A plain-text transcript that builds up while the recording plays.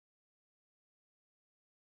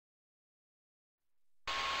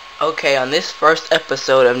Okay, on this first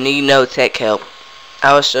episode of Need No Tech Help,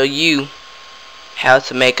 I will show you how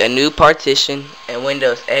to make a new partition in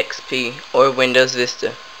Windows XP or Windows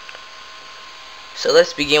Vista. So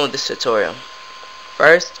let's begin with this tutorial.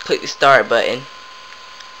 First, click the Start button,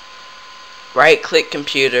 right click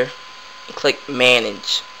Computer, and click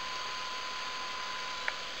Manage.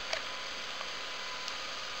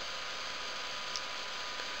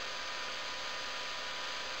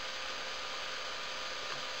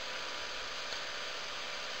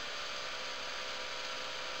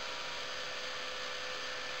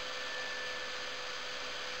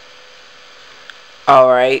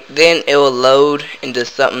 Alright, then it will load into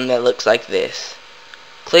something that looks like this.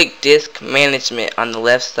 Click Disk Management on the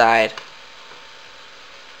left side.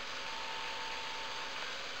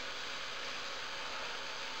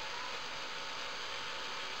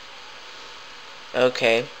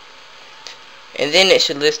 Okay. And then it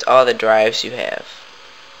should list all the drives you have.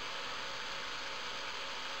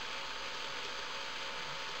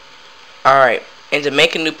 Alright, and to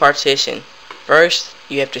make a new partition, first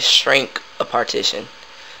you have to shrink a partition.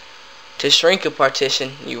 To shrink a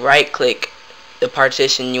partition, you right click the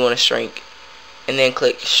partition you want to shrink and then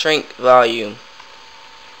click Shrink Volume.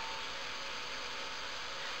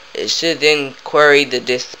 It should then query the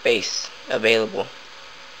disk space available.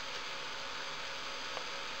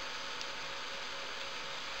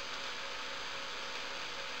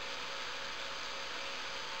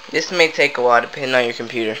 This may take a while depending on your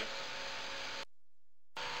computer.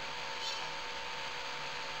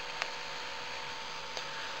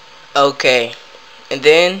 Okay, and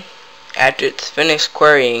then after it's finished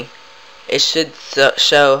querying, it should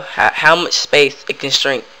show how much space it can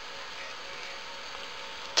shrink.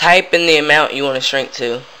 Type in the amount you want to shrink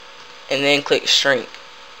to and then click Shrink.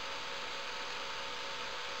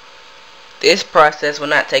 This process will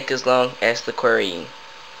not take as long as the querying.